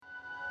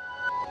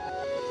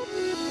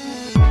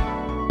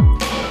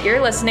You're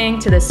listening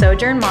to the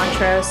Sojourn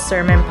Montrose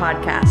Sermon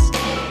Podcast.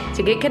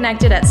 To get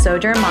connected at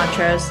Sojourn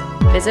Montrose,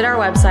 visit our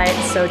website,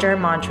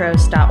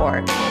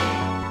 sojournmontrose.org.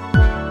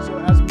 So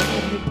as many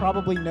of you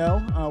probably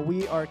know,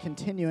 we are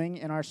continuing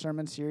in our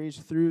sermon series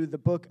through the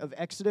book of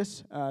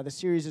Exodus. The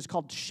series is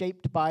called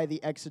Shaped by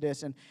the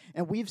Exodus, and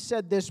we've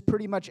said this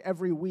pretty much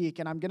every week,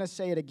 and I'm going to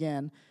say it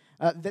again,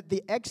 that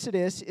the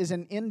Exodus is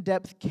an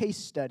in-depth case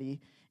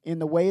study in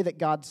the way that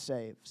God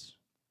saves.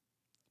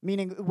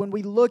 Meaning, when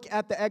we look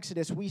at the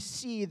Exodus, we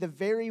see the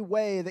very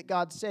way that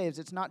God saves.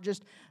 It's not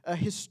just a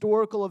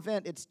historical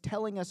event. It's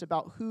telling us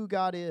about who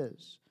God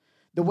is.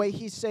 The way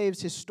He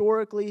saves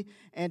historically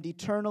and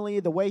eternally,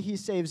 the way He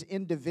saves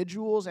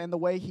individuals, and the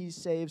way He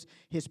saves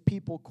His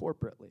people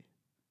corporately.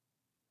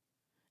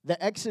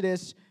 The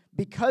Exodus,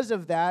 because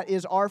of that,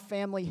 is our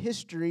family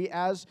history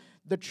as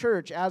the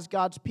church, as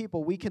God's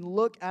people. We can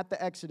look at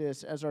the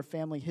Exodus as our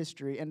family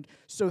history. And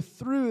so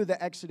through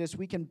the Exodus,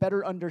 we can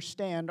better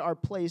understand our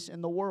place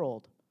in the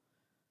world.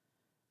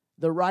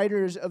 The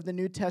writers of the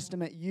New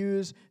Testament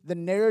use the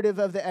narrative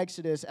of the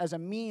Exodus as a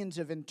means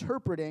of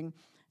interpreting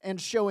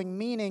and showing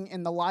meaning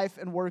in the life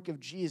and work of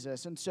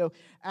Jesus. And so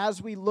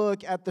as we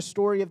look at the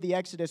story of the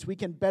Exodus, we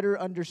can better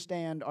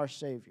understand our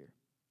Savior.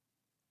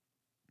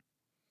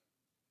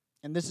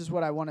 And this is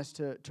what I want us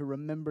to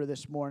remember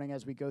this morning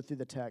as we go through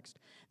the text,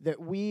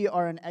 that we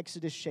are an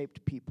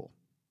Exodus-shaped people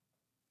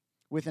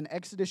with an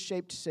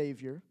Exodus-shaped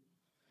Savior,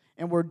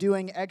 and we're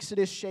doing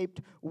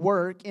Exodus-shaped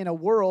work in a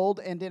world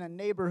and in a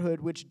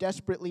neighborhood which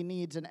desperately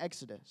needs an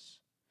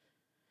Exodus.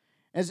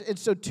 And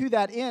so to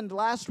that end,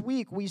 last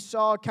week we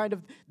saw kind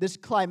of this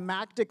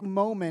climactic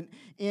moment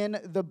in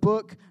the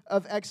book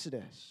of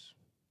Exodus.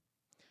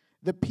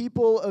 The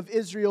people of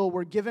Israel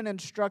were given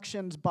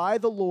instructions by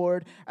the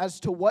Lord as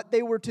to what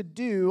they were to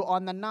do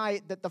on the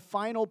night that the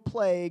final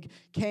plague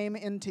came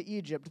into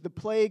Egypt, the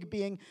plague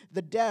being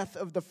the death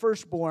of the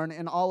firstborn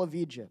in all of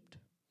Egypt.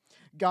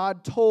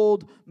 God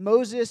told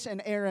Moses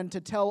and Aaron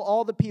to tell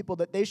all the people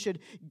that they should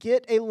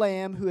get a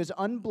lamb who is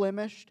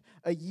unblemished,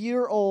 a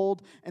year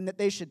old, and that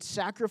they should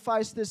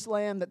sacrifice this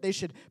lamb, that they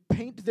should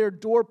paint their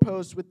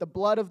doorposts with the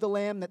blood of the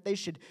lamb, that they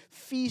should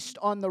feast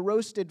on the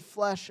roasted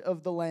flesh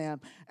of the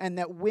lamb, and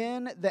that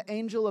when the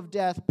angel of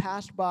death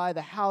passed by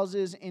the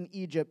houses in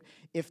Egypt,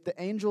 if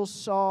the angels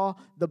saw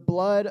the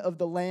blood of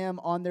the lamb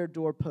on their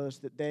doorposts,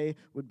 that they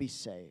would be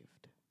saved.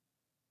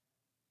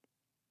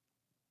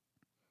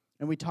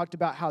 And we talked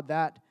about how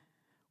that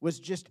was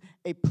just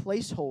a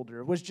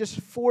placeholder, was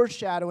just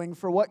foreshadowing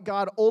for what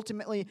God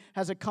ultimately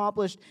has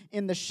accomplished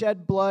in the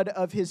shed blood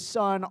of His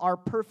Son, our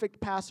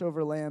perfect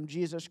Passover lamb,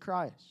 Jesus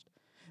Christ.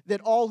 That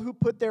all who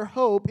put their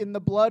hope in the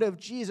blood of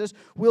Jesus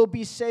will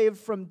be saved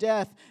from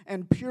death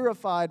and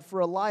purified for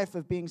a life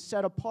of being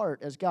set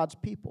apart as God's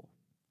people.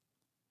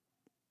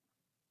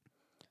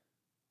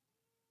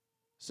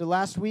 So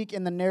last week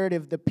in the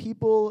narrative, the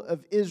people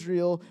of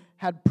Israel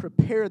had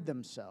prepared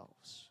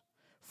themselves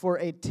for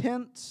a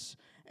tense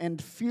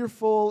and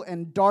fearful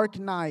and dark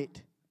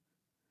night,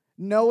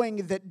 knowing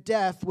that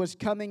death was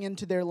coming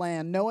into their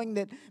land, knowing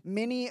that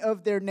many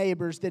of their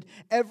neighbors, that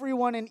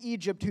everyone in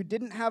Egypt who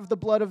didn't have the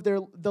blood of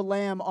the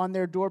lamb on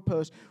their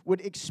doorpost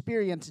would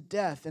experience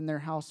death in their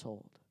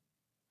household.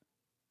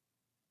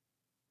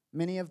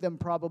 Many of them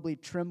probably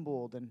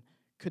trembled and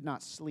could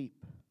not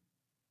sleep.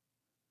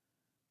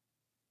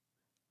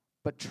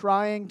 But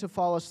trying to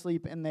fall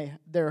asleep in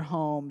their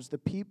homes, the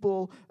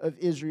people of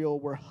Israel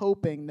were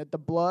hoping that the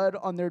blood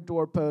on their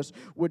doorposts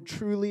would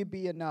truly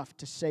be enough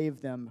to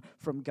save them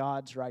from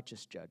God's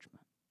righteous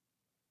judgment.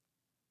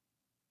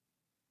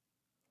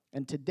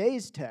 And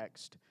today's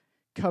text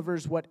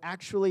covers what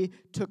actually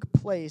took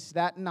place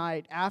that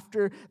night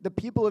after the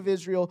people of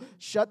Israel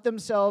shut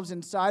themselves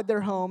inside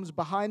their homes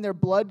behind their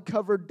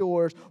blood-covered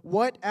doors.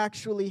 What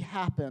actually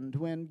happened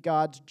when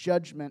God's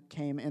judgment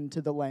came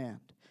into the land?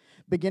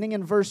 Beginning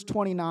in verse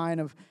 29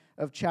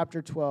 of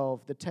chapter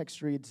 12, the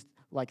text reads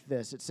like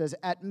this. It says,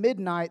 "At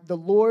midnight the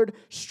Lord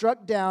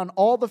struck down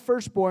all the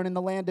firstborn in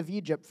the land of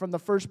Egypt, from the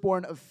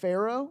firstborn of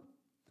Pharaoh,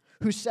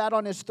 who sat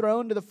on his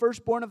throne, to the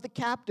firstborn of the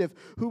captive,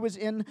 who was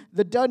in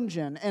the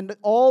dungeon, and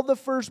all the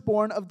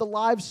firstborn of the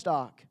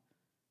livestock.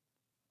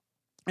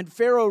 And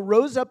Pharaoh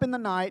rose up in the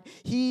night,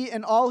 he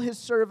and all his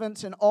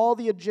servants and all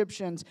the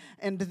Egyptians,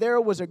 and there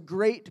was a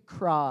great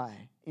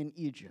cry in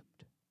Egypt.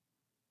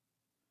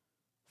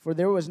 For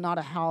there was not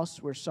a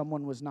house where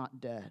someone was not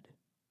dead.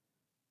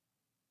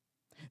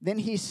 Then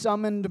he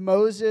summoned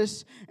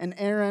Moses and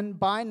Aaron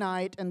by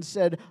night and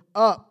said,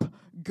 'Up,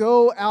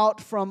 go out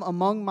from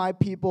among my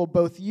people,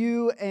 both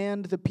you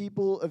and the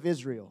people of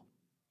Israel.'"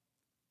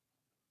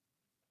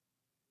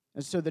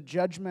 And so the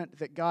judgment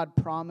that God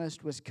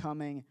promised was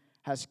coming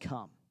has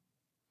come.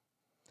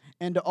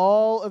 And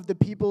all of the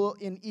people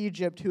in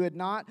Egypt who had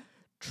not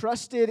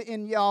trusted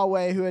in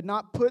Yahweh, who had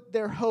not put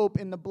their hope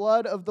in the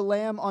blood of the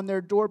Lamb on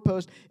their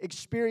doorpost,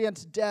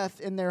 experienced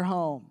death in their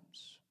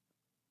homes.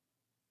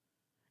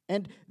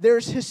 And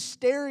there's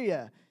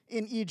hysteria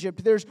in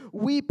Egypt. There's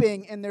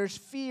weeping and there's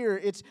fear.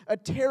 It's a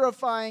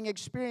terrifying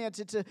experience.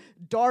 It's a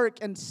dark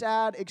and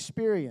sad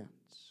experience.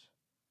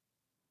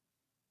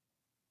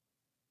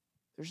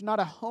 There's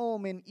not a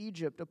home in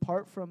Egypt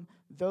apart from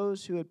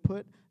those who had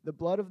put the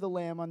blood of the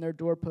lamb on their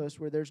doorpost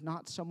where there's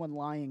not someone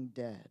lying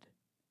dead.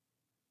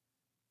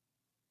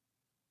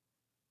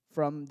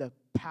 From the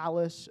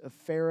palace of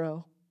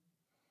Pharaoh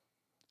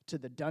to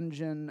the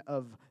dungeon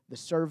of the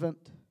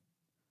servant,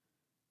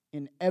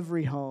 in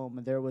every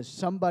home there was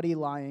somebody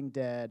lying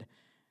dead,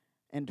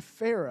 and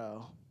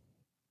Pharaoh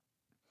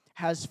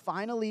has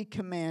finally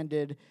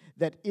commanded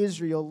that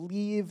Israel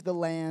leave the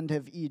land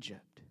of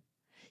Egypt.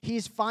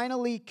 He's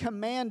finally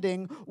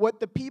commanding what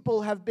the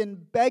people have been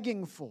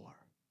begging for,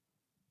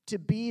 to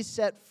be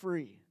set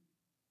free.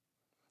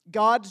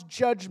 God's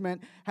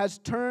judgment has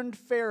turned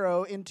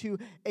Pharaoh into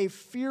a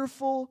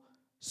fearful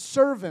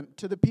servant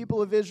to the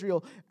people of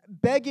Israel,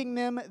 begging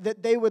them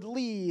that they would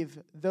leave,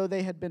 though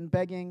they had been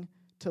begging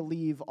to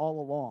leave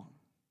all along.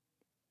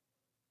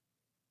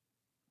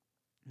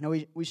 Now,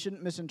 we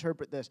shouldn't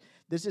misinterpret this.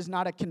 This is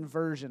not a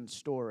conversion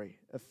story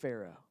of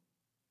Pharaoh.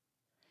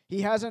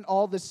 He hasn't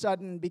all of a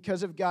sudden,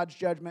 because of God's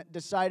judgment,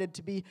 decided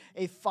to be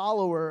a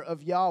follower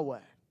of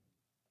Yahweh.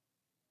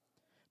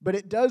 But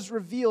it does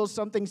reveal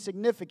something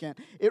significant.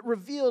 It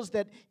reveals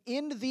that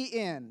in the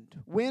end,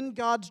 when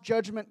God's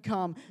judgment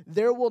comes,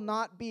 there will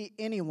not be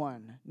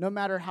anyone, no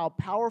matter how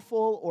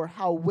powerful or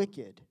how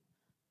wicked,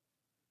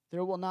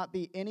 there will not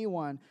be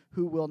anyone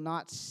who will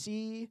not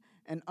see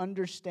and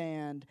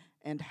understand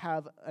and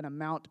have an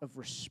amount of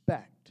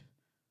respect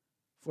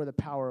for the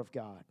power of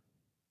God.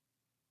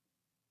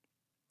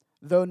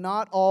 Though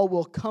not all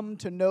will come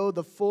to know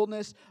the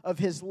fullness of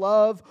His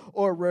love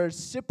or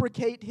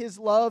reciprocate His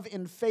love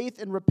in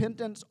faith and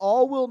repentance,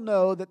 all will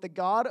know that the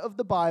God of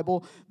the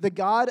Bible, the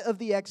God of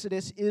the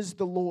Exodus, is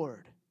the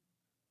Lord.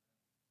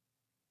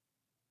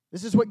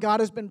 This is what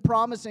God has been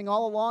promising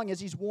all along as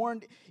He's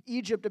warned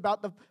Egypt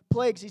about the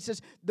plagues. He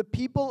says, the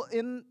people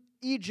in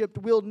Egypt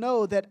will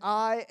know that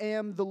I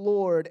am the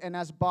Lord, and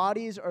as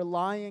bodies are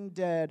lying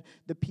dead,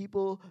 the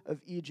people of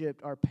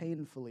Egypt are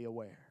painfully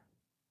aware.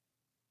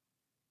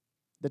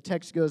 The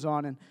text goes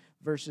on in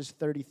verses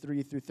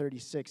 33 through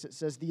 36. It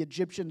says, the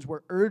Egyptians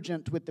were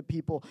urgent with the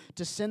people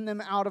to send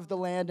them out of the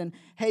land in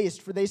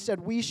haste, for they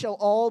said, we shall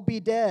all be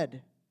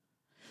dead.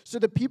 So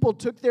the people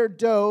took their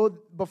dough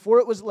before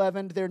it was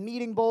leavened, their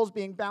kneading bowls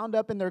being bound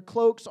up in their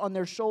cloaks on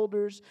their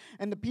shoulders,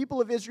 and the people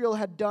of Israel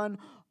had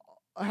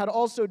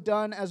also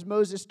done as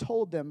Moses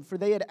told them, for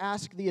they had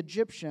asked the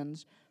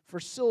Egyptians for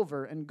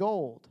silver and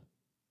gold,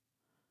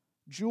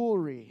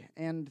 jewelry,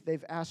 and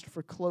they've asked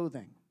for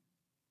clothing.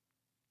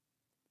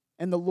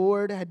 And the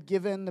Lord had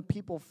given the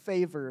people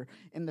favor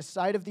in the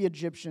sight of the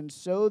Egyptians,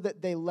 so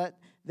that they let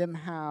them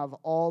have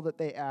all that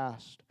they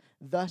asked.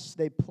 Thus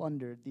they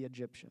plundered the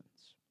Egyptians.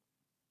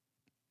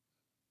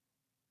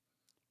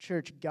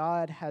 Church,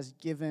 God has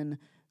given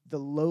the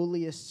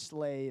lowliest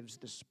slaves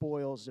the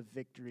spoils of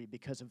victory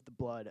because of the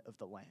blood of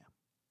the Lamb.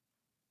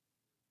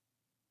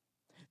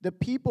 The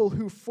people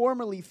who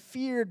formerly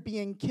feared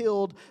being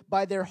killed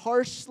by their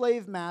harsh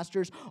slave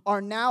masters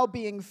are now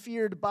being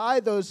feared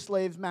by those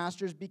slave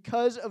masters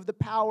because of the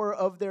power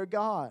of their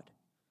God.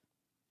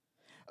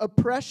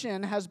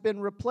 Oppression has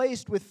been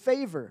replaced with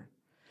favor.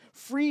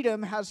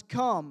 Freedom has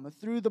come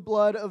through the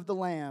blood of the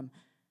Lamb.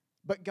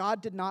 But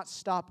God did not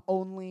stop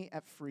only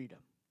at freedom.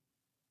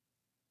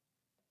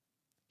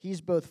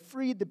 He's both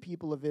freed the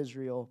people of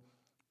Israel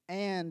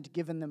and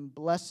given them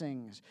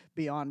blessings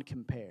beyond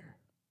compare.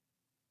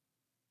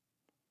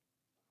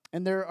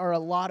 And there are a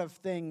lot of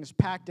things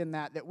packed in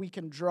that we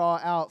can draw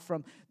out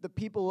from the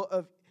people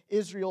of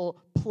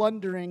Israel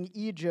plundering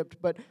Egypt.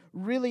 But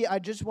really, I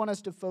just want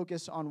us to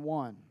focus on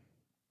one.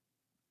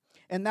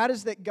 And that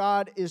is that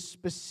God is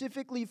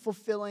specifically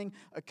fulfilling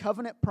a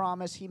covenant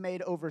promise He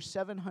made over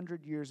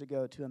 700 years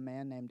ago to a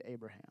man named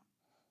Abraham.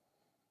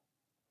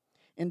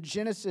 In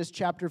Genesis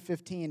chapter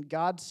 15,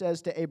 God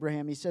says to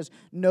Abraham, He says,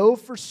 know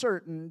for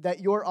certain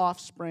that your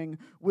offspring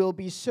will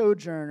be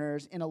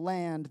sojourners in a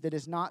land that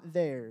is not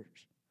theirs,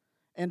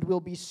 and will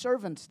be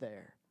servants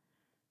there.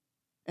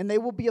 And they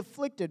will be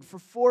afflicted for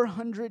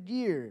 400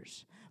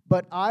 years.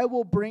 But I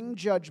will bring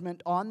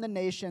judgment on the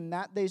nation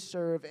that they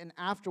serve, and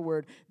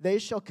afterward they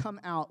shall come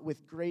out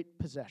with great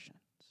possessions.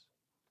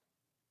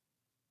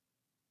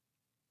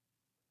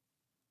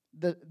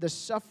 The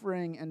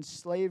suffering and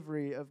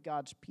slavery of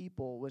God's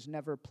people was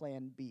never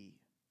plan B.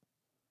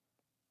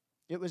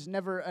 It was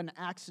never an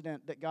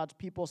accident that God's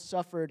people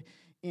suffered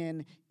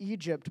in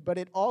Egypt, but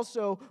it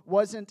also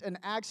wasn't an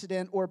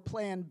accident or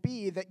plan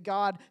B that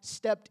God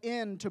stepped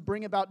in to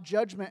bring about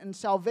judgment and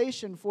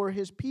salvation for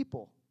His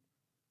people.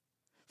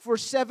 For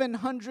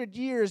 700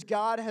 years,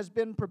 God has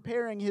been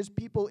preparing His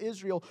people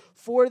Israel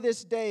for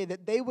this day,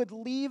 that they would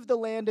leave the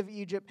land of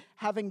Egypt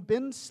having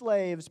been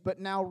slaves, but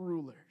now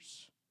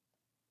rulers.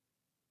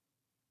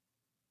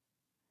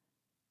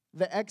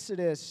 The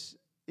Exodus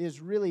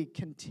is really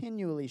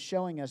continually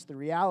showing us the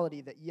reality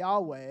that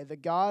Yahweh, the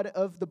God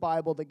of the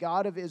Bible, the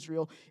God of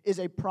Israel, is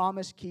a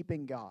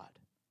promise-keeping God.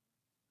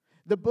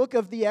 The book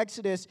of the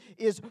Exodus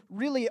is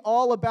really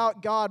all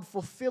about God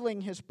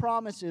fulfilling His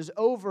promises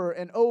over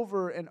and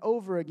over and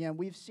over again.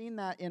 We've seen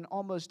that in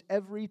almost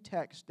every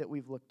text that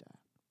we've looked at.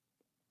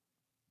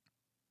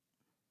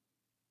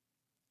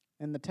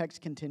 And the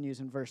text continues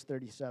in verse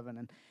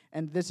 37.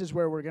 And this is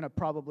where we're going to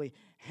probably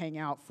hang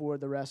out for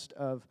the rest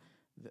of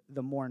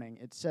the morning.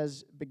 It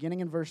says,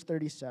 beginning in verse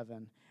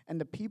 37, "And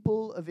the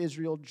people of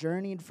Israel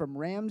journeyed from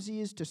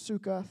Ramses to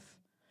Succoth,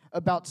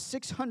 about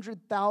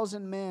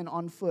 600,000 men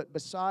on foot,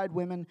 beside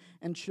women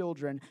and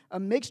children. A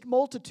mixed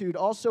multitude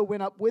also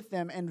went up with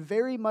them, and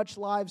very much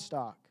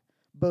livestock,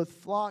 both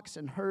flocks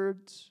and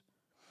herds.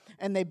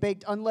 And they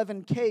baked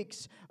unleavened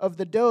cakes of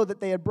the dough that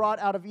they had brought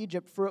out of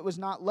Egypt, for it was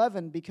not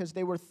leavened, because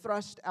they were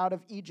thrust out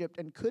of Egypt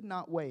and could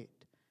not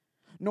wait.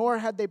 Nor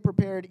had they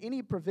prepared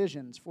any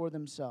provisions for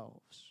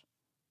themselves.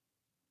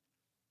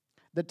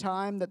 The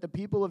time that the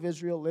people of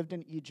Israel lived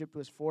in Egypt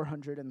was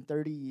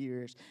 430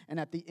 years. And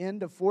at the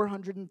end of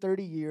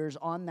 430 years,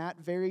 on that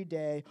very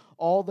day,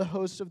 all the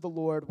hosts of the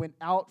Lord went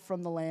out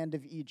from the land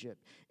of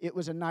Egypt. It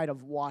was a night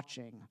of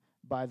watching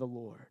by the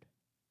Lord,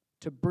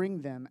 to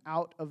bring them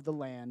out of the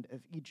land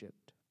of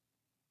Egypt."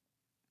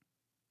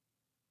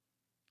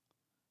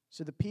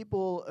 So the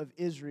people of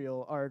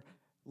Israel are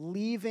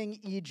leaving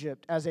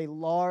Egypt as a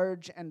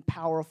large and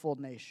powerful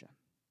nation.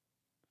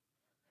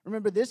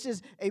 Remember, this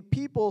is a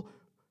people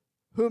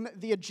whom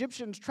the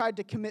Egyptians tried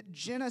to commit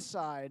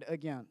genocide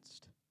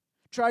against,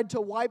 tried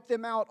to wipe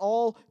them out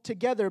all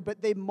together,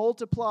 but they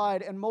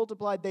multiplied and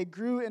multiplied. They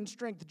grew in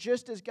strength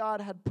just as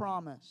God had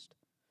promised.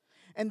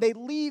 And they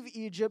leave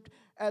Egypt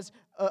as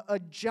a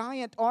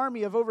giant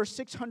army of over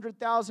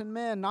 600,000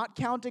 men, not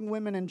counting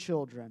women and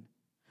children,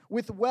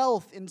 with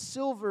wealth in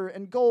silver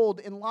and gold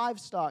and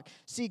livestock.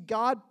 See,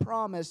 God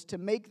promised to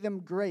make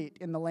them great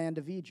in the land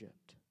of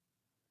Egypt.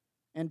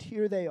 And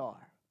here they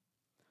are,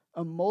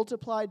 a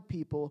multiplied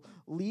people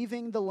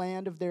leaving the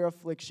land of their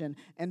affliction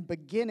and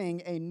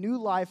beginning a new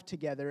life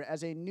together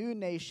as a new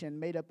nation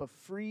made up of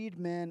freed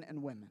men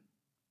and women.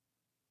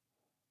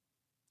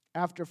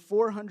 After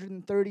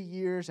 430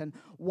 years and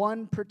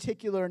one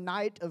particular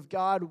night of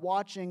God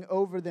watching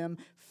over them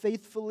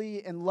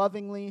faithfully and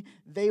lovingly,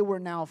 they were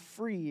now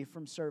free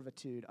from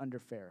servitude under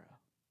Pharaoh.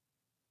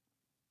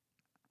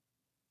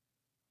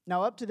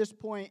 Now, up to this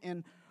point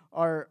in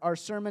our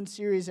sermon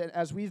series,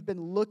 as we've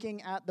been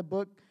looking at the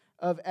book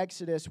of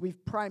Exodus,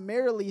 we've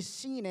primarily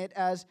seen it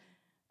as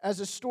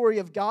a story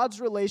of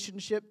God's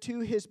relationship to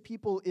his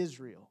people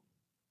Israel,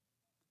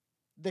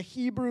 the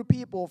Hebrew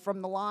people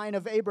from the line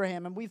of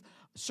Abraham. And we've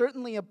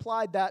certainly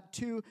applied that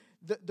to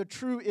the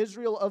true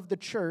Israel of the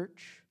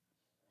church.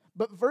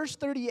 But verse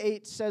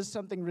 38 says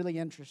something really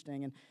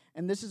interesting.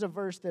 And this is a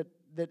verse that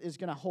is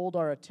going to hold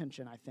our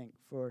attention, I think,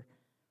 for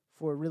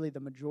really the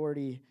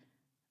majority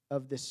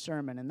of this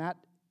sermon. And that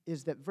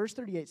is that verse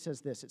 38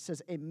 says this. It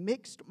says, "A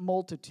mixed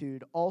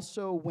multitude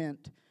also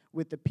went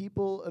with the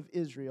people of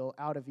Israel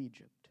out of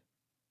Egypt."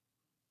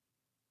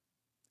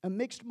 A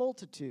mixed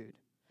multitude.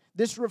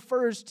 This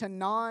refers to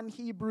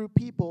non-Hebrew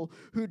people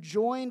who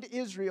joined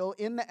Israel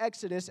in the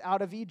Exodus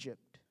out of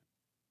Egypt.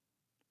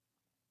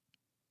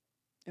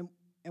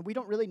 And we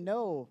don't really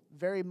know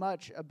very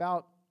much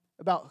about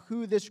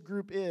who this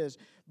group is.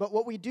 But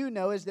what we do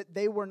know is that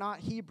they were not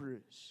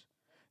Hebrews.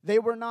 They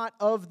were not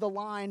of the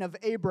line of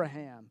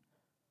Abraham.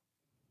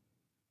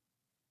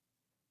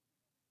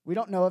 We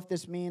don't know if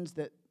this means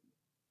that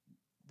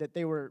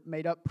they were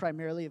made up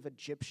primarily of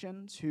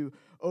Egyptians who,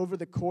 over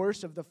the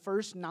course of the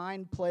first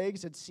 9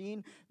 plagues, had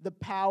seen the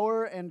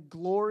power and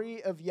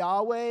glory of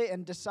Yahweh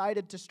and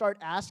decided to start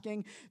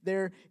asking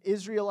their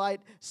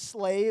Israelite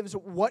slaves,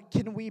 what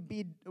can we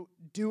be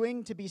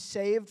doing to be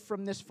saved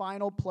from this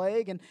final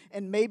plague?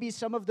 And maybe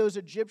some of those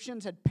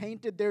Egyptians had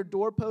painted their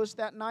doorposts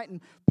that night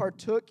and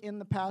partook in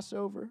the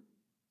Passover.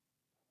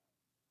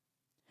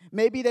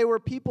 Maybe they were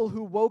people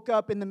who woke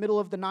up in the middle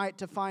of the night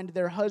to find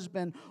their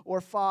husband or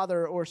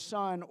father or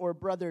son or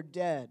brother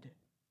dead,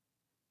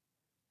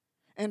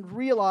 and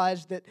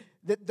realized that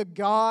the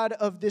God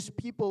of this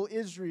people,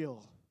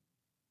 Israel,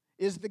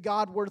 is the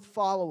God worth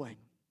following.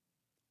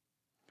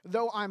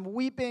 Though I'm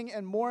weeping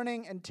and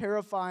mourning and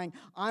terrifying,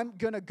 I'm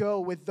going to go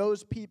with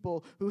those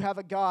people who have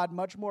a God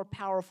much more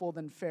powerful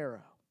than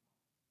Pharaoh.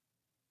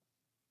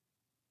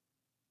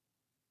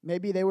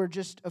 Maybe they were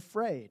just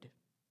afraid.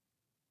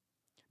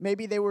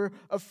 Maybe they were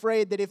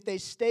afraid that if they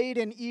stayed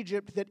in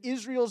Egypt, that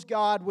Israel's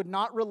God would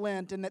not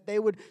relent and that they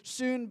would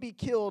soon be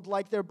killed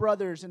like their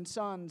brothers and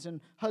sons and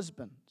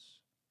husbands.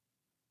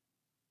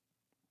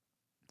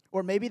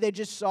 Or maybe they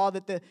just saw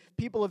that the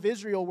people of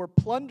Israel were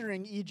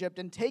plundering Egypt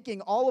and taking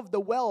all of the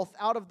wealth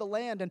out of the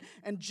land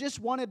and just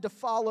wanted to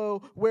follow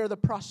where the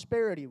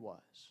prosperity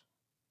was.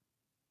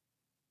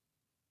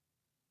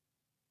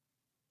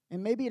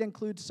 And maybe it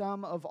includes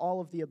some of all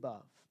of the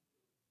above.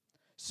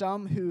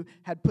 Some who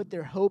had put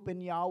their hope in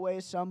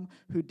Yahweh, some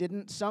who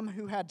didn't, some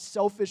who had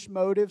selfish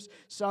motives,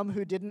 some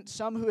who didn't,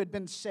 some who had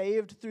been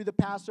saved through the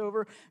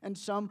Passover, and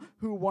some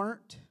who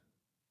weren't.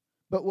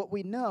 But what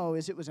we know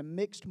is it was a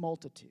mixed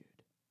multitude.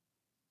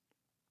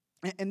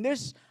 And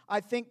this,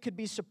 I think, could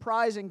be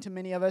surprising to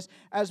many of us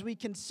as we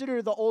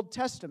consider the Old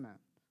Testament.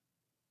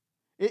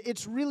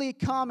 It's really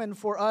common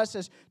for us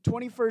as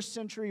 21st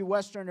century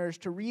Westerners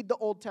to read the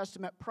Old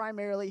Testament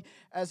primarily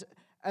as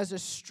as a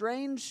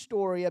strange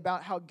story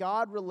about how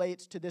God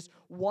relates to this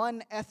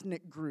one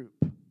ethnic group,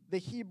 the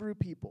Hebrew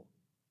people.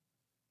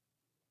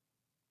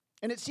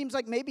 And it seems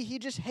like maybe he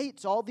just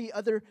hates all the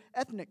other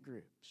ethnic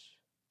groups.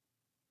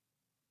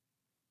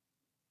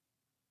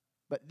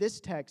 But this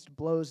text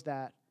blows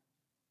that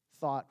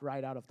thought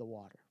right out of the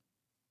water.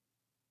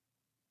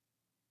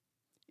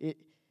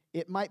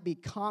 It might be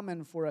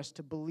common for us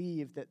to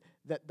believe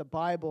that the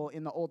Bible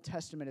in the Old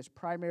Testament is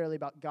primarily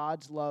about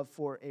God's love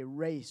for a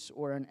race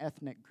or an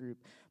ethnic group.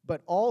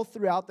 But all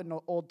throughout the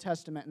Old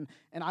Testament,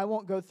 and I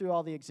won't go through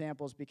all the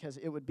examples because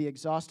it would be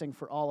exhausting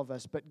for all of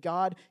us, but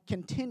God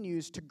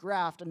continues to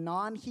graft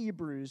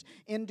non-Hebrews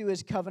into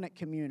his covenant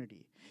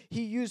community.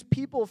 He used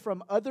people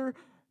from other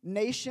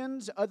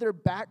nations, other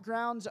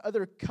backgrounds,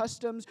 other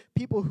customs,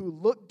 people who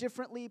look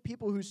differently,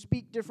 people who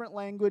speak different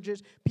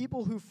languages,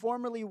 people who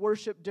formerly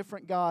worship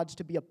different gods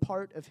to be a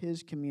part of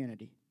his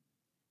community.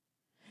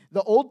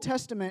 The Old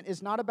Testament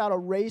is not about a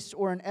race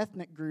or an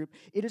ethnic group.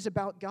 It is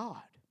about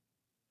God.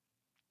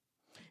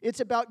 It's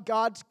about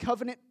God's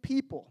covenant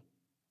people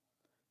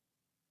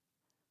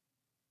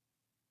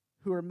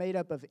who are made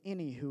up of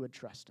any who would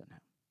trust in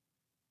him.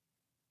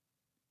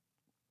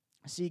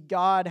 See,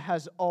 God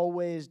has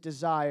always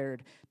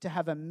desired to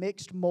have a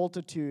mixed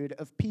multitude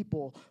of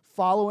people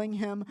following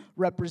him,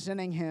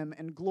 representing him,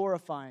 and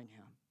glorifying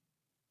him.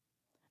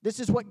 This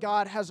is what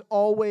God has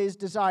always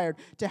desired,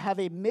 to have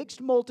a mixed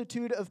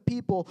multitude of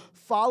people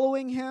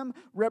following him,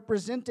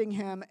 representing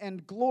him,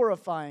 and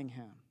glorifying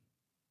him.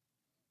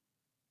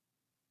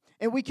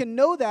 And we can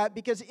know that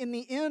because in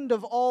the end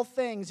of all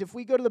things, if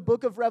we go to the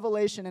book of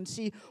Revelation and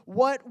see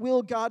what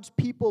will God's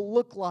people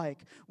look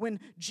like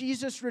when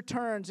Jesus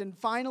returns and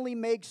finally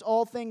makes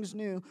all things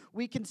new,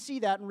 we can see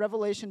that in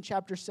Revelation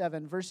chapter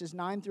 7, verses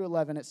 9 through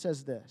 11. It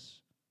says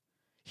this.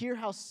 Hear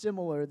how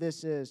similar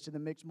this is to the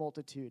mixed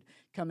multitude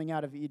coming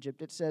out of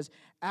Egypt. It says,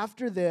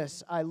 "After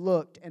this I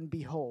looked, and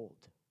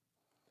behold,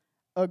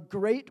 a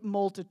great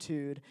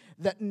multitude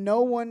that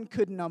no one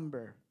could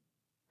number,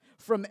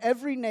 from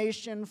every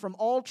nation, from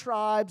all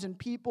tribes and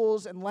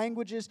peoples and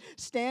languages,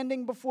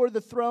 standing before the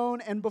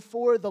throne and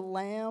before the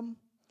Lamb,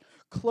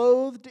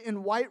 clothed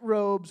in white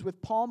robes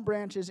with palm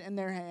branches in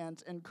their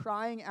hands, and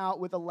crying out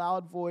with a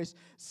loud voice,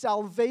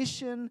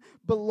 'Salvation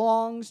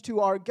belongs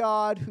to our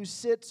God who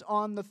sits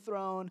on the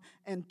throne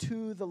and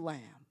to the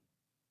Lamb.'"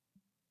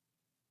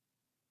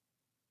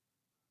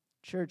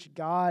 Church,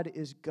 God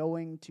is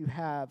going to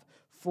have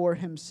for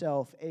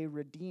himself a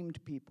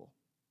redeemed people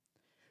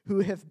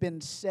who have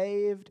been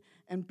saved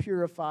and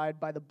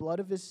purified by the blood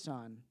of his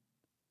Son,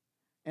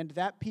 and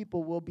that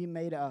people will be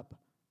made up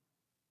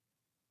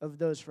of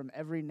those from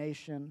every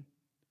nation,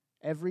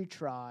 every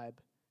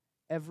tribe,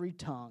 every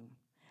tongue,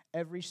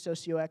 every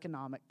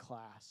socioeconomic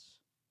class,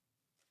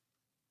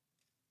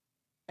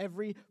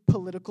 every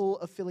political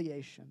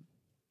affiliation.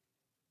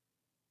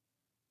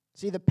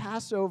 See, the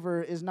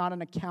Passover is not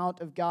an account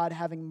of God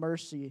having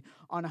mercy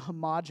on a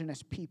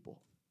homogeneous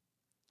people.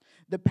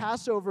 The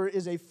Passover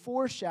is a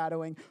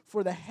foreshadowing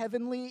for the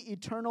heavenly,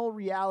 eternal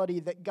reality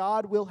that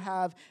God will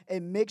have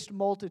a mixed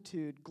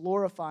multitude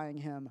glorifying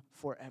him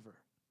forever.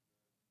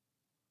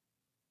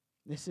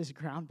 This is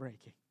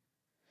groundbreaking.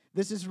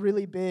 This is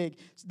really big.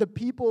 The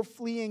people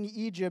fleeing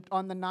Egypt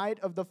on the night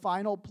of the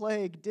final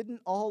plague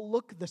didn't all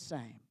look the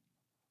same.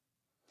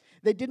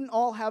 They didn't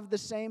all have the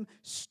same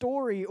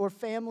story or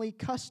family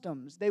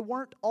customs. They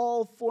weren't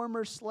all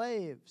former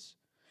slaves.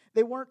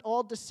 They weren't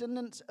all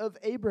descendants of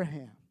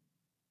Abraham.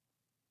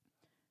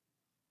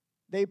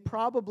 They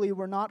probably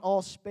were not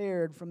all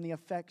spared from the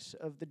effects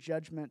of the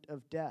judgment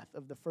of death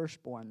of the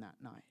firstborn that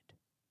night.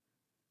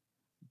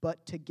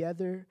 But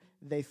together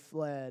they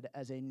fled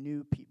as a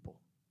new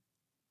people,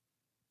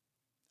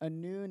 a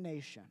new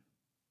nation.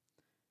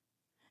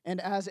 And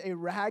as a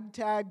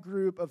ragtag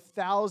group of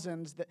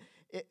thousands that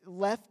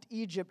left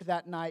Egypt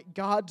that night,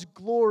 God's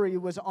glory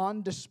was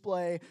on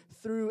display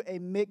through a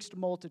mixed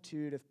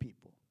multitude of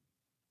people.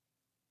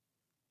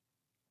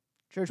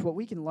 Church, what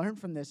we can learn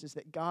from this is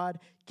that God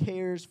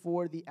cares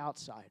for the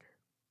outsider.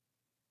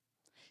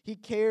 He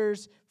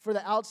cares for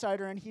the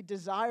outsider, and he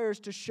desires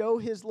to show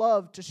his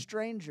love to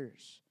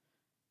strangers,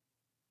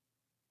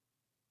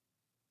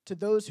 to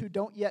those who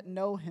don't yet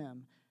know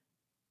him,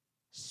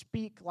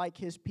 speak like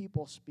his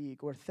people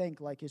speak, or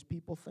think like his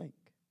people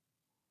think.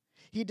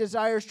 He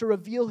desires to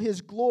reveal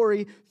his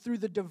glory through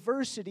the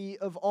diversity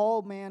of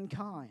all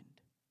mankind.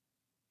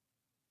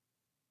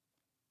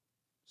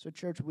 So,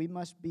 church, we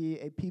must be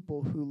a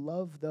people who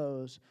love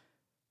those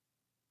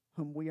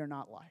whom we are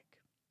not like.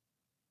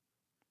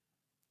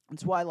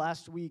 That's why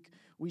last week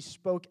we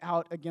spoke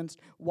out against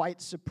white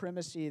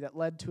supremacy that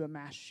led to a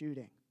mass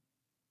shooting.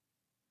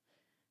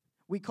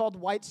 We called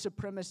white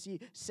supremacy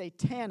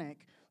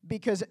satanic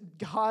because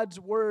God's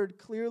word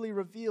clearly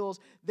reveals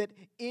that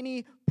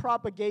any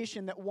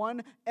propagation that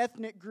one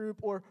ethnic group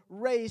or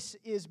race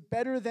is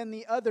better than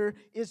the other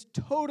is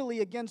totally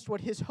against what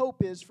his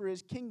hope is for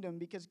his kingdom,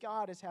 because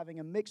God is having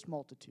a mixed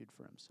multitude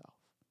for himself.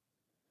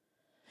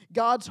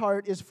 God's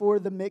heart is for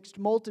the mixed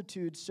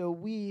multitude, so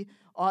we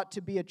ought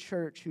to be a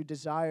church who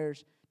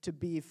desires to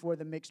be for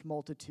the mixed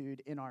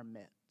multitude in our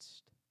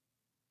midst.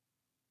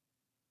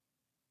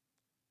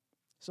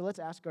 So let's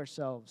ask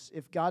ourselves,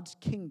 if God's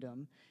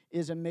kingdom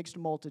is a mixed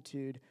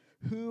multitude,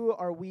 who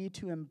are we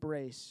to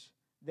embrace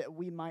that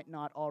we might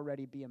not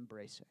already be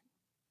embracing?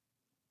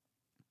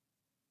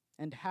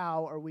 And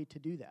how are we to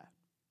do that?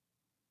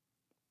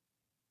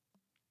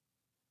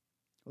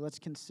 Well, let's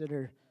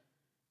consider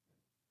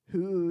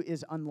who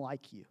is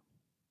unlike you.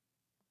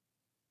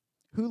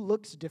 Who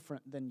looks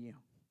different than you?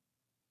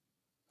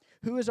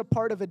 Who is a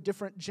part of a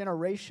different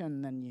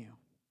generation than you?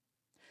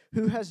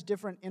 Who has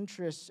different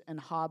interests and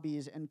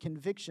hobbies and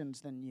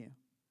convictions than you?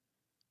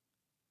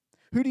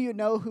 Who do you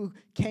know who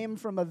came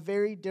from a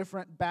very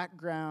different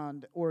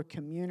background or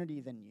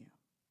community than you?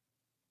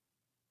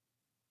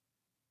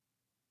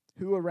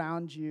 Who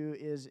around you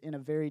is in a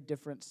very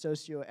different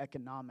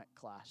socioeconomic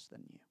class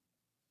than you?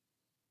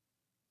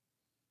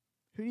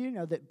 Who do you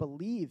know that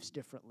believes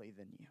differently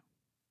than you?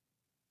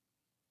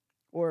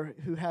 Or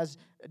who has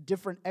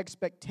different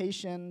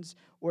expectations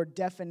or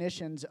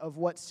definitions of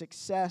what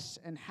success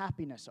and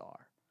happiness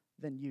are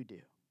than you do?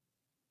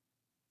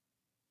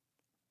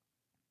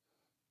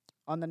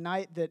 On the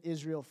night that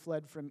Israel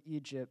fled from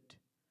Egypt,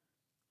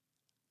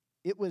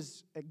 it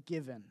was a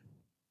given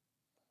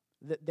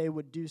that they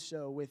would do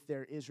so with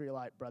their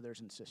Israelite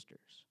brothers and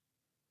sisters.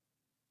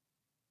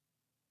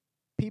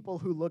 People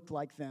who looked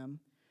like them,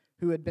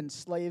 who had been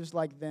slaves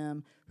like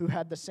them, who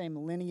had the same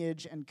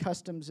lineage and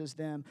customs as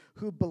them,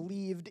 who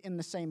believed in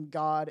the same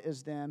God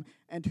as them,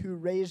 and who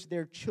raised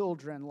their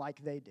children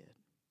like they did.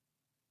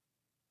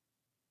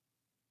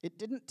 It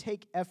didn't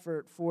take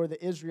effort for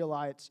the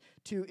Israelites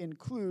to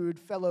include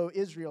fellow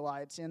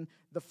Israelites in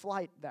the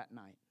flight that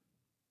night.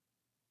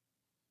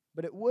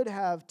 But it would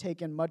have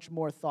taken much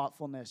more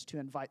thoughtfulness to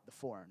invite the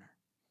foreigner,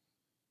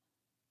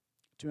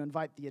 to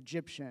invite the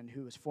Egyptian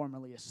who was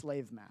formerly a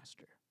slave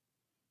master,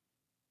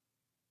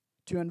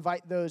 to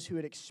invite those who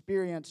had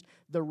experienced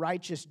the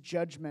righteous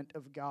judgment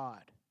of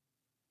God.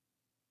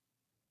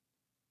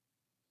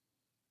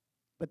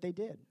 But they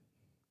did.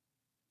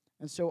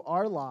 And so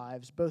our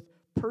lives, both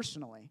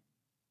personally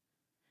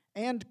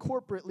and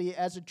corporately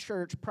as a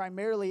church,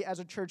 primarily as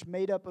a church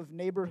made up of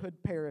neighborhood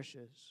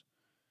parishes,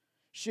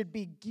 should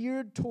be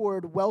geared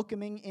toward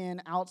welcoming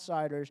in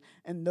outsiders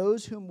and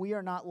those whom we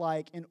are not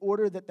like, in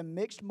order that the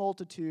mixed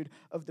multitude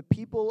of the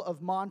people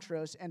of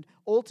Montrose and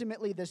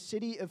ultimately the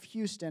city of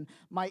Houston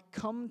might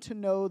come to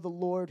know the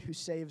Lord who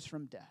saves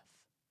from death.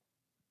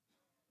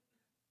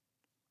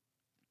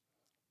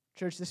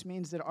 Church, this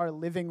means that our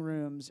living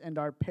rooms and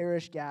our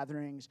parish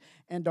gatherings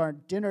and our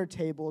dinner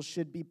tables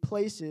should be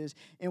places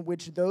in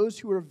which those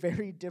who are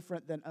very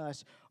different than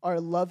us are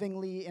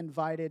lovingly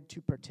invited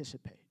to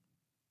participate.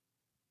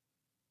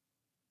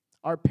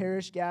 Our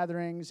parish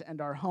gatherings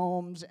and our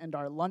homes and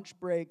our lunch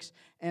breaks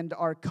and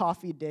our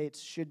coffee dates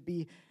should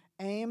be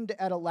aimed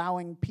at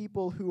allowing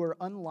people who are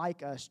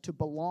unlike us to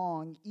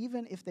belong,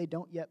 even if they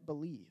don't yet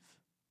believe.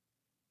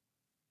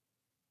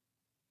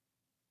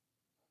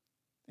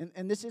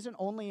 And this isn't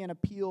only an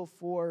appeal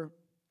for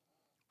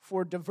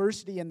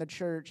diversity in the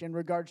church in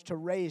regards to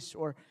race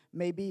or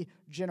maybe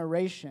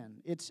generation.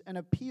 It's an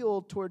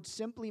appeal towards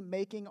simply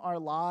making our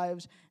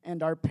lives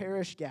and our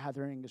parish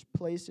gatherings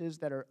places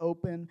that are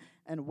open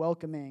and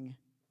welcoming,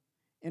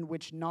 in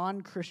which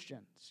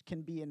non-Christians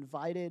can be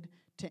invited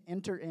to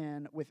enter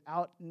in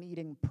without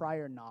needing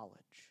prior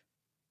knowledge,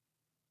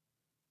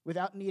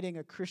 without needing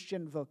a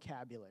Christian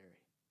vocabulary,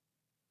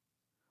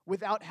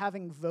 without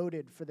having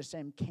voted for the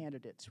same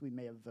candidates we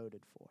may have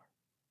voted for,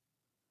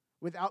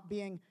 without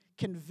being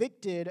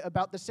convicted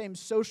about the same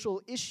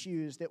social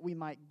issues that we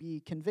might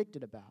be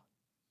convicted about.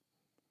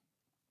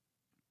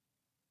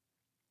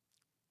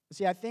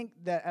 See, I think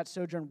that at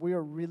Sojourn we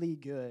are really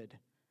good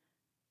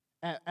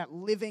at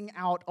living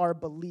out our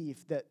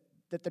belief that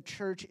the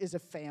church is a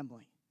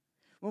family.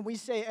 When we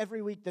say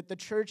every week that the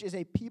church is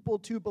a people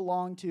to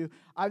belong to,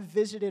 I've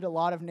visited a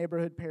lot of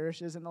neighborhood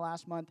parishes in the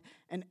last month,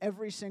 and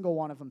every single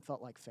one of them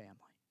felt like family.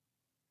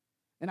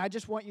 And I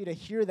just want you to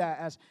hear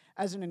that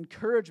as an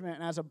encouragement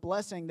and as a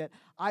blessing, that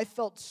I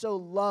felt so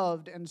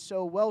loved and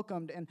so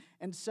welcomed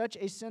and such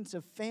a sense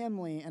of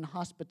family and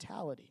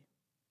hospitality.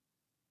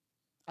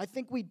 I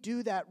think we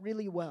do that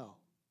really well.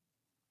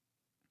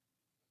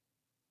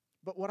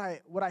 But what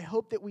I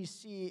hope that we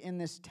see in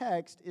this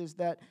text is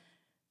that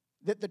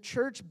the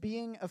church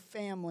being a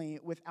family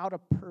without a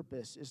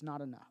purpose is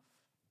not enough.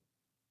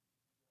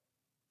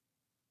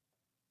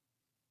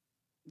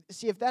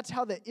 See, if that's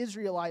how the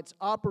Israelites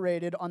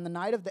operated on the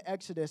night of the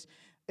Exodus,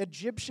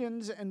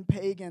 Egyptians and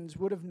pagans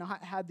would have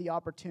not had the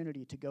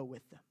opportunity to go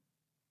with them.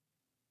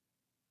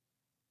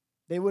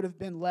 They would have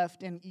been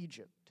left in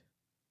Egypt,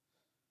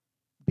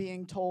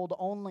 being told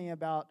only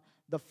about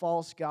the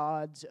false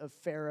gods of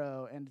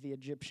Pharaoh and the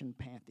Egyptian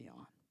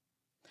pantheon.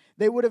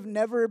 They would have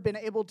never been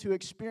able to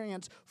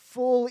experience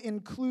full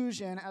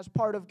inclusion as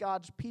part of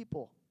God's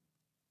people.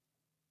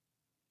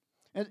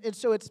 And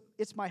so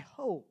it's my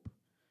hope,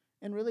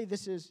 and really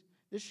this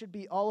should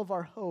be all of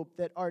our hope,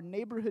 that our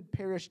neighborhood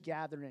parish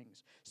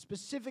gatherings,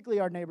 specifically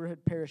our neighborhood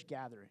parish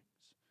gatherings,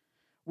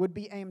 would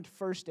be aimed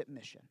first at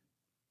mission.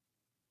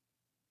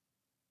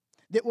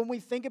 That when we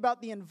think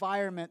about the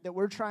environment that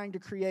we're trying to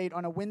create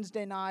on a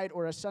Wednesday night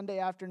or a Sunday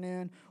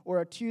afternoon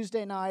or a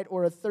Tuesday night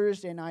or a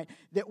Thursday night,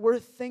 that we're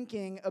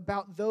thinking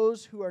about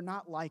those who are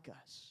not like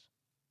us.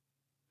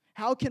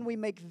 How can we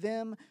make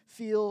them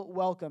feel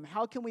welcome?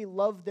 How can we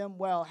love them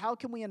well? How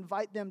can we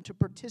invite them to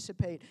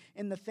participate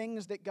in the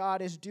things that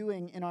God is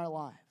doing in our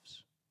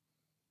lives?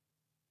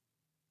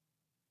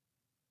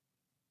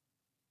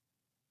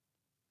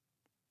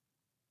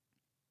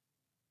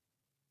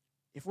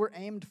 If we're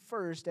aimed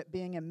first at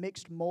being a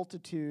mixed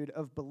multitude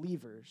of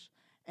believers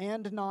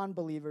and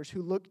non-believers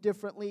who look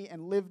differently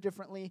and live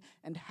differently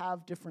and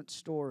have different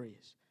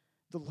stories,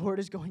 the Lord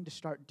is going to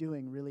start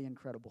doing really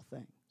incredible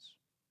things.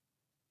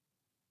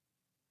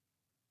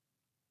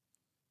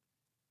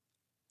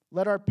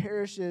 Let our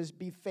parishes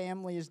be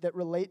families that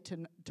relate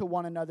to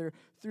one another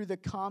through the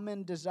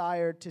common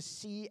desire to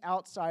see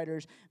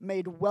outsiders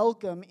made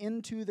welcome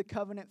into the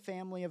covenant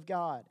family of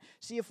God.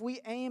 See, if we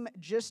aim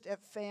just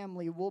at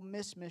family, we'll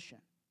miss mission.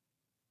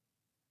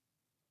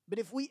 But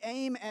if we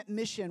aim at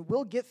mission,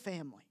 we'll get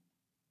family.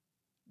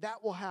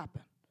 That will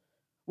happen.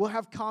 We'll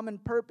have common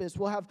purpose.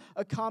 We'll have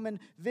a common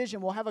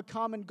vision. We'll have a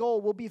common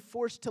goal. We'll be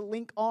forced to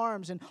link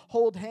arms and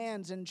hold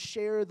hands and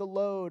share the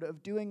load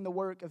of doing the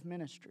work of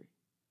ministry.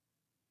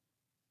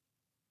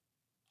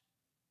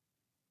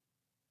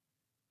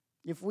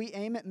 If we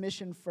aim at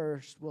mission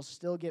first, we'll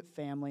still get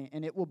family,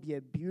 and it will be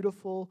a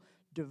beautiful,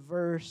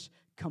 diverse,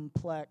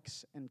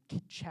 complex, and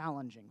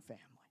challenging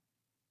family.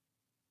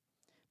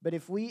 But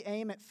if we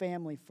aim at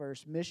family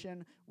first,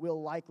 mission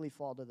will likely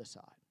fall to the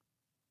side.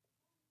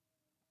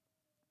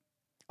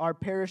 Our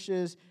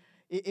parishes,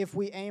 if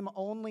we aim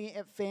only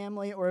at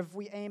family, or if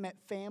we aim at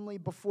family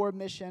before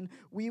mission,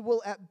 we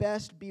will at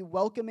best be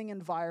welcoming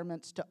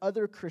environments to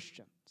other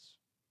Christians,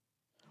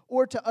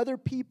 or to other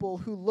people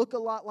who look a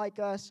lot like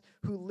us,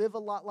 who live a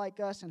lot like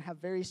us, and have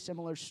very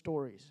similar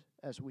stories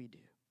as we do.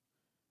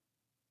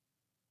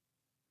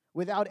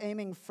 Without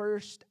aiming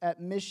first at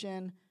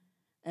mission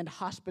and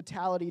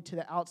hospitality to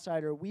the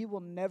outsider, we will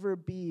never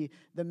be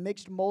the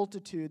mixed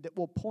multitude that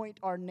will point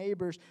our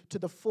neighbors to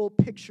the full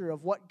picture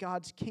of what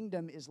God's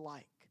kingdom is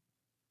like.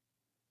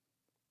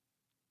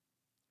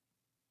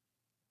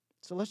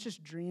 So let's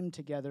just dream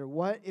together.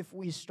 What if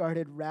we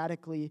started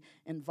radically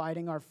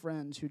inviting our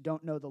friends who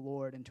don't know the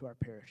Lord into our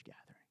parish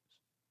gatherings?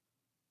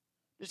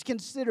 Just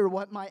consider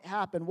what might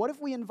happen. What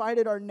if we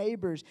invited our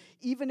neighbors,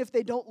 even if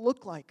they don't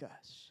look like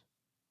us?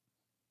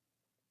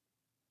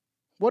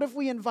 What if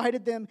we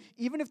invited them,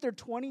 even if they're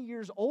 20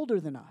 years older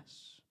than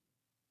us?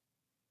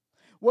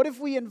 What if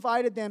we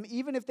invited them,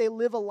 even if they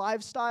live a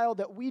lifestyle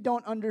that we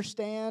don't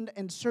understand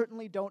and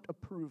certainly don't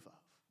approve of?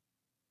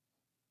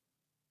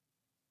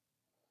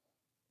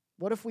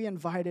 What if we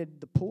invited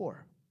the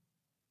poor?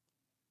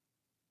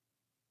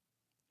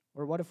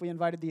 Or what if we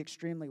invited the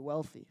extremely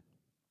wealthy?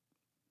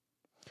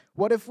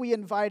 What if we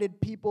invited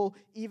people,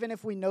 even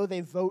if we know they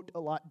vote a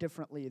lot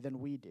differently than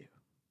we do?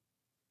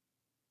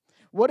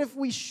 What if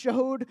we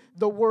showed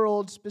the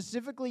world,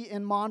 specifically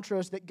in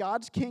Montrose, that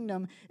God's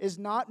kingdom is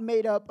not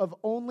made up of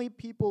only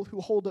people who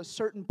hold a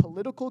certain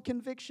political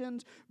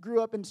convictions,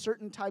 grew up in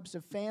certain types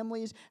of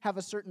families, have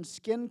a certain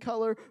skin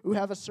color, who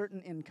have a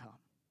certain income?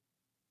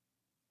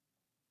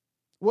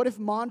 What if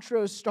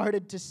Montrose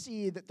started to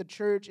see that the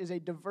church is a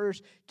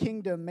diverse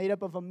kingdom made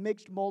up of a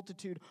mixed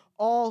multitude,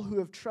 all who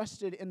have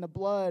trusted in the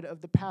blood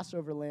of the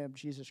Passover Lamb,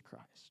 Jesus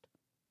Christ?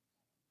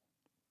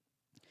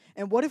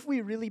 And what if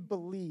we really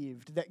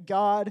believed that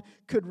God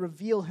could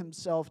reveal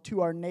himself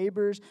to our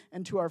neighbors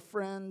and to our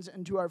friends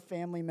and to our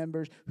family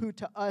members who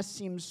to us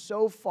seem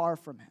so far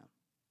from him?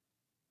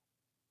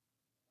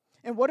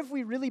 And what if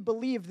we really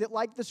believed that,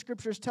 like the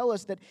scriptures tell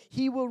us, that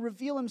he will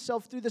reveal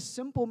himself through the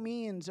simple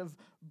means of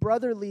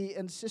brotherly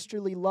and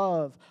sisterly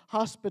love,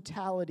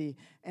 hospitality,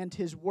 and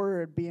his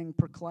word being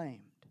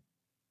proclaimed?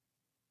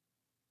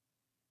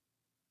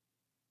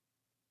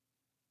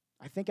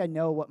 I think I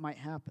know what might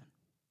happen.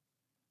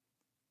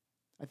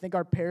 I think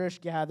our parish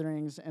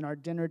gatherings and our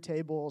dinner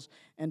tables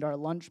and our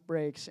lunch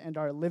breaks and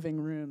our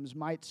living rooms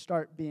might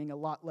start being a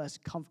lot less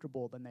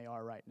comfortable than they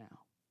are right now.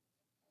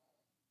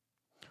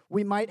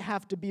 We might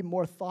have to be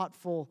more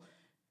thoughtful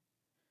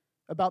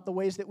about the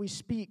ways that we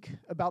speak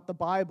about the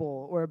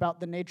Bible or about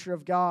the nature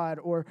of God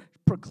or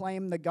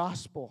proclaim the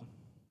gospel,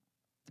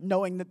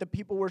 knowing that the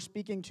people we're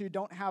speaking to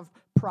don't have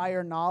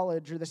prior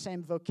knowledge or the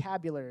same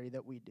vocabulary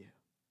that we do.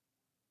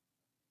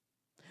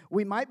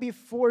 We might be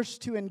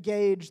forced to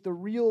engage the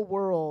real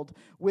world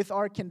with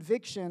our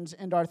convictions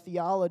and our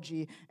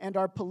theology and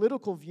our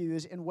political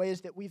views in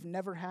ways that we've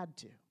never had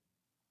to.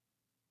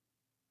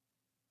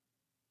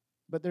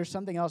 But there's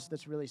something else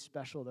that's really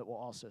special that will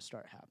also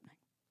start happening.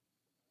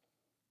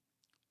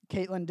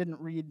 Caitlin didn't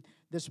read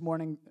this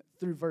morning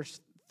through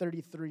verse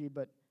 43,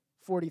 but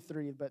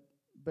 43, but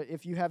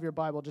if you have your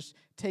Bible, just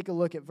take a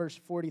look at verse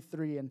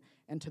 43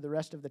 and to the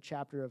rest of the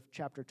chapter of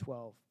chapter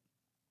 12.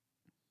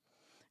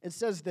 It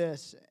says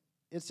this.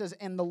 It says,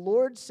 "And the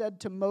Lord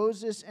said to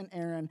Moses and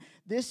Aaron,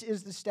 'This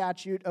is the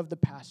statute of the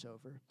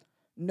Passover.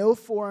 No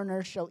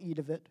foreigner shall eat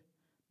of it,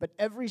 but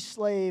every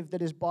slave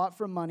that is bought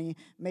for money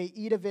may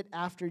eat of it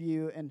after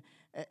you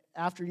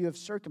have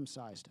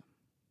circumcised him.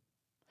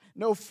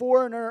 No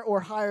foreigner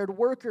or hired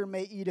worker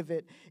may eat of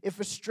it.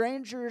 If a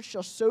stranger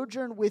shall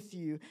sojourn with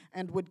you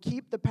and would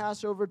keep the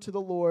Passover to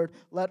the Lord,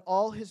 let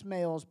all his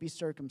males be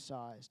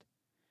circumcised.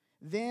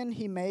 Then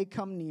he may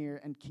come near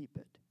and keep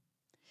it.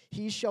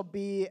 He shall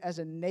be as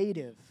a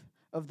native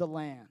of the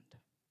land.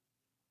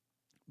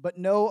 But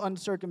no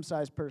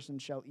uncircumcised person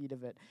shall eat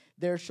of it.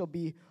 There shall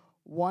be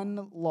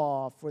one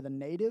law for the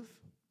native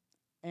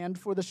and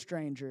for the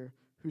stranger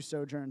who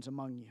sojourns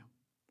among you.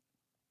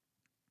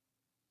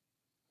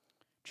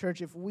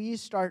 Church, if we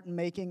start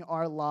making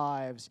our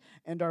lives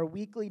and our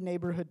weekly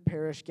neighborhood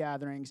parish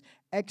gatherings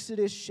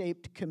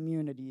Exodus-shaped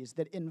communities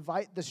that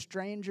invite the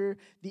stranger,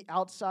 the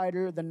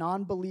outsider, the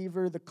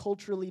non-believer, the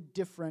culturally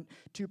different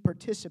to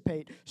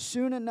participate,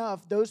 soon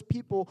enough, those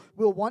people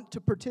will want to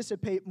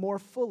participate more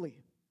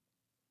fully.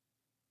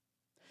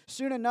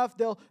 Soon enough,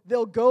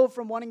 they'll go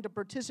from wanting to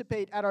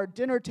participate at our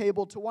dinner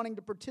table to wanting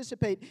to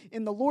participate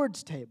in the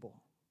Lord's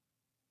table.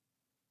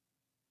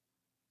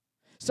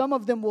 Some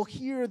of them will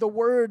hear the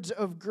words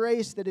of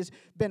grace that has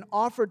been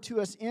offered to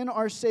us in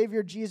our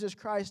Savior Jesus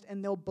Christ,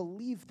 and they'll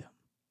believe them.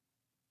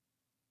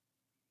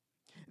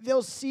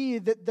 They'll see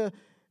that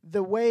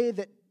the way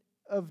that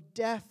of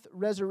death,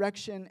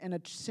 resurrection, and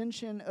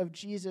ascension of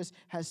Jesus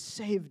has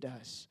saved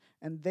us,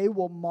 and they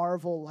will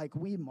marvel like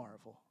we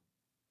marvel.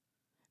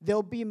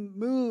 They'll be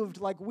moved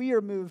like we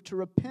are moved to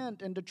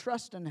repent and to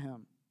trust in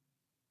Him.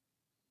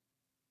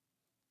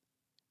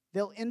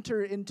 They'll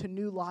enter into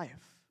new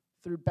life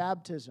through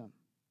baptism.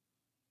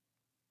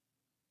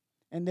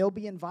 And they'll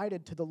be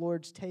invited to the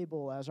Lord's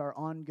table as our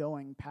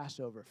ongoing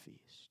Passover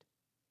feast.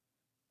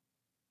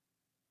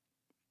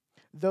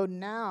 Though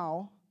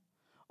now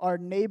our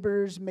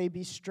neighbors may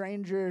be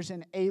strangers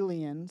and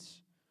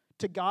aliens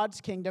to God's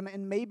kingdom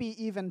and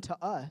maybe even to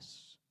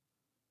us,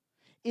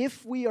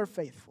 if we are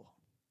faithful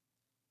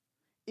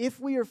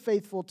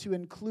to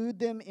include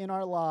them in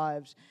our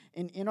lives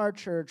and in our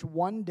church,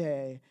 one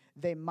day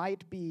they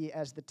might be,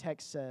 as the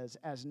text says,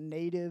 as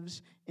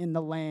natives in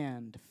the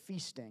land,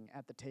 feasting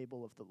at the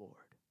table of the Lord.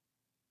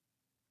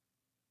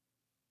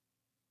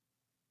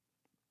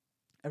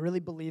 I really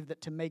believe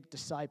that to make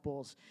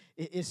disciples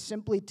is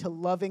simply to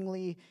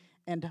lovingly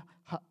and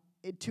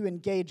to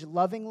engage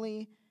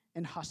lovingly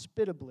and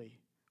hospitably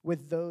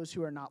with those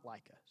who are not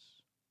like us.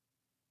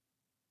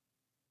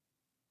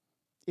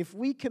 If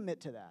we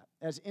commit to that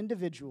as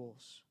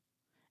individuals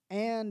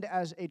and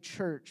as a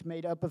church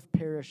made up of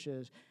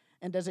parishes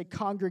and as a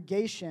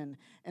congregation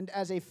and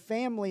as a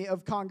family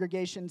of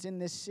congregations in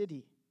this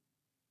city,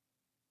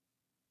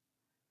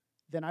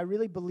 then I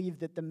really believe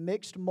that the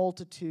mixed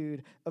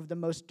multitude of the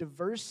most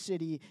diverse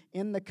city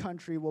in the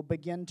country will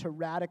begin to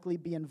radically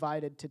be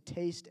invited to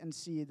taste and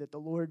see that the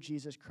Lord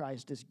Jesus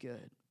Christ is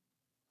good.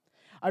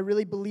 I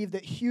really believe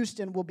that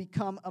Houston will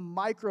become a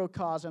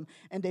microcosm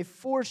and a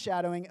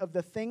foreshadowing of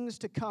the things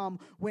to come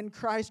when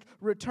Christ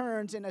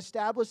returns and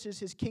establishes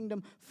His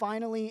kingdom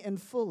finally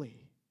and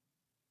fully.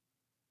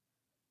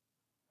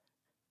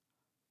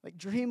 Like,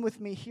 dream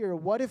with me here.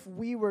 What if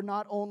we were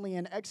not only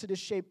an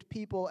Exodus-shaped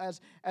people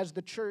as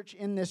the church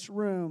in this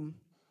room,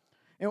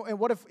 and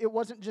what if it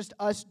wasn't just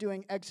us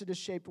doing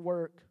Exodus-shaped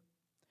work,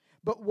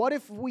 but what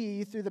if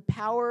we, through the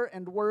power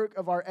and work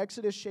of our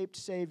Exodus-shaped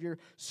Savior,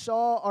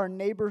 saw our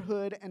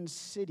neighborhood and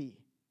city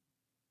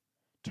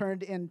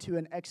turned into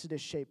an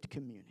Exodus-shaped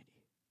community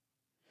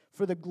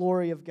for the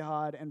glory of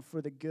God and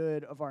for the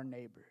good of our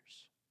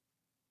neighbors?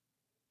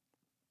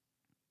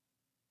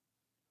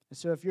 And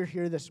so if you're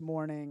here this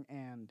morning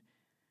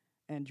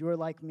and you're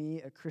like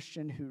me, a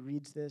Christian who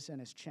reads this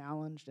and is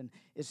challenged and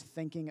is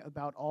thinking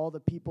about all the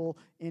people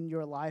in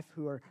your life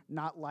who are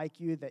not like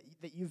you, that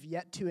you've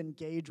yet to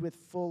engage with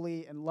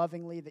fully and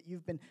lovingly, that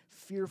you've been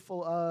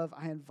fearful of,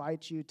 I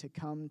invite you to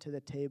come to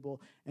the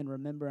table and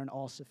remember an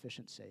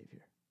all-sufficient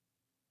Savior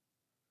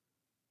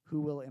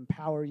who will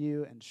empower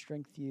you and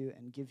strengthen you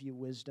and give you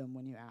wisdom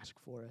when you ask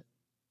for it.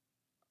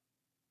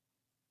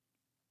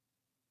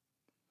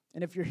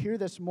 And if you're here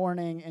this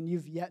morning and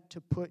you've yet to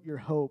put your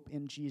hope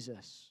in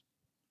Jesus,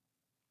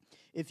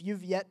 if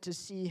you've yet to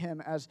see Him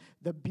as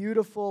the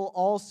beautiful,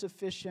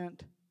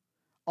 all-sufficient,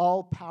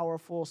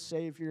 all-powerful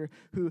Savior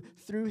who,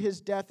 through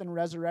His death and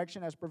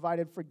resurrection, has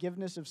provided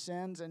forgiveness of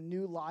sins and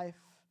new life,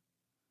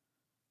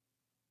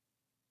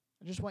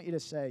 I just want you to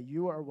say,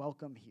 you are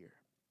welcome here.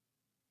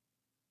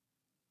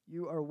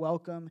 You are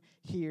welcome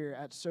here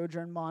at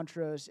Sojourn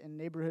Montrose, in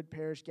neighborhood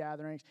parish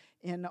gatherings,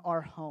 in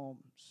our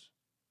homes.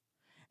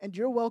 And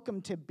you're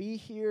welcome to be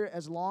here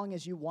as long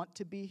as you want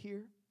to be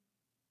here.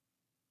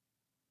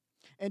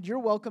 And you're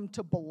welcome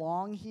to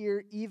belong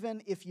here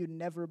even if you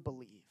never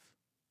believe.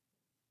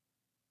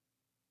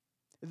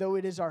 Though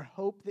it is our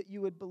hope that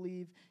you would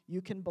believe,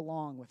 you can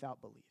belong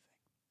without believing.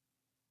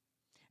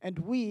 And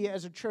we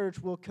as a church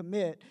will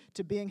commit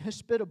to being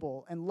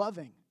hospitable and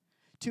loving,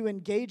 to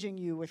engaging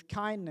you with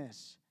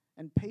kindness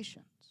and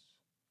patience.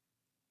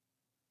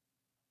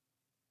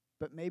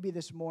 But maybe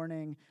this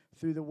morning,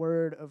 through the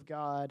word of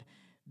God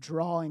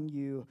drawing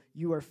you,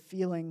 you are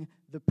feeling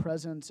the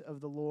presence of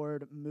the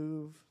Lord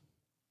move.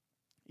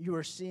 You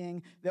are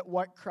seeing that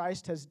what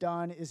Christ has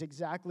done is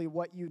exactly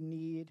what you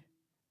need.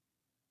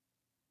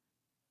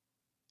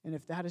 And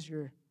if that's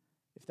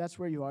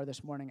where you are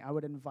this morning, I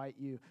would invite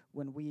you,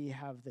 when we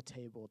have the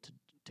table,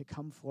 to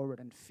come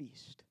forward and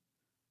feast.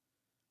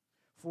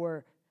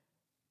 For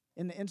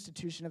in the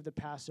institution of the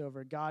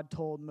Passover, God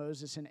told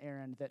Moses and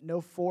Aaron that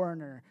no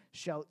foreigner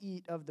shall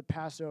eat of the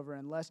Passover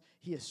unless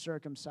he is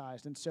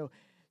circumcised. And so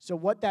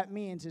what that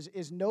means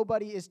is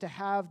nobody is to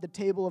have the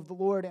table of the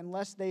Lord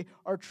unless they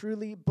are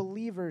truly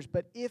believers.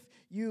 But if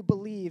you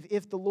believe,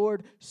 if the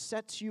Lord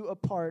sets you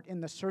apart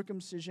in the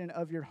circumcision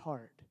of your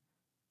heart,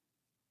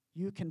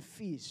 you can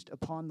feast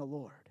upon the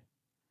Lord.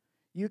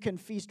 You can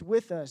feast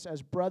with us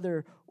as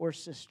brother or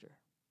sister.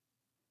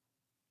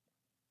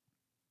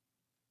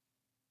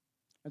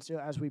 And so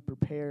as we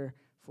prepare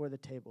for the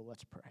table,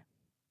 let's pray.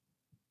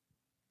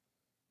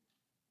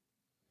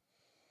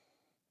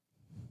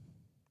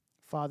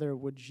 Father,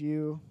 would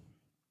you,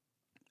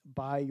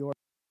 by your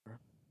power,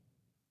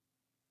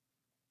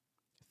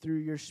 through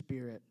your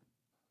Spirit,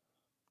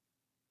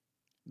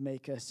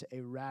 make us a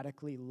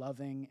radically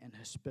loving and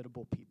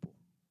hospitable people?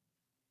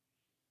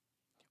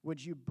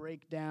 Would you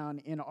break down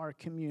in our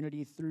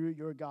community through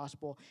your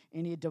gospel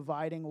any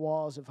dividing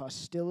walls of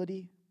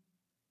hostility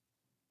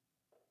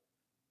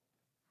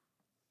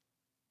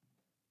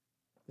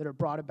that are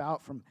brought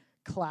about from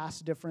class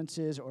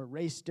differences or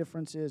race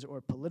differences or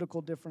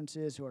political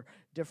differences or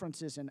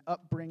differences in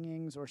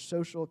upbringings or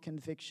social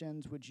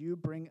convictions? Would you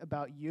bring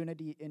about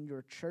unity in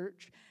your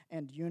church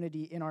and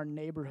unity in our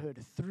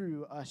neighborhood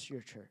through us,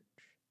 your church?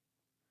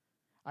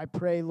 I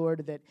pray,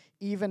 Lord, that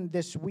even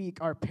this week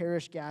our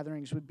parish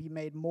gatherings would be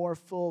made more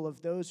full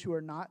of those who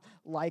are not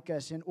like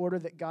us, in order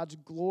that God's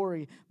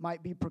glory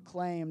might be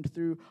proclaimed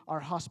through our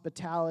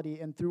hospitality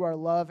and through our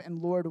love.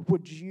 And Lord,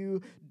 would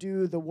you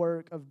do the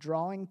work of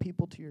drawing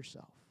people to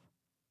yourself?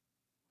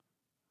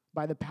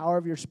 By the power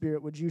of your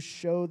Spirit, would you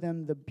show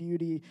them the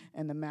beauty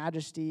and the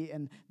majesty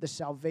and the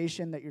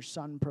salvation that your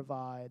Son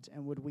provides?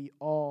 And would we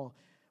all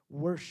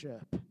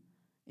worship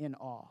in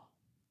awe?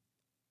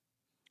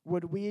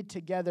 Would we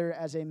together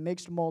as a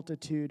mixed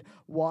multitude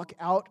walk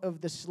out of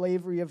the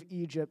slavery of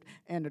Egypt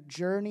and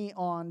journey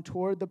on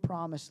toward the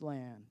promised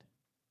land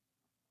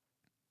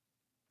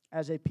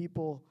as a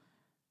people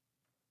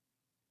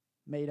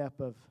made up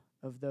of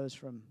those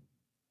from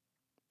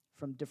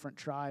different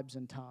tribes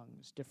and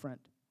tongues, different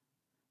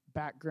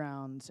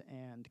backgrounds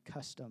and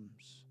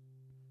customs?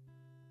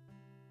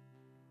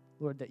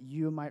 Lord, that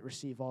you might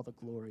receive all the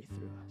glory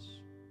through us.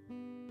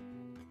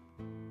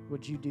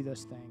 Would you do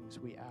those things,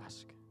 we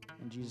ask.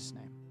 In Jesus'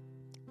 name,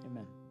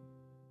 amen.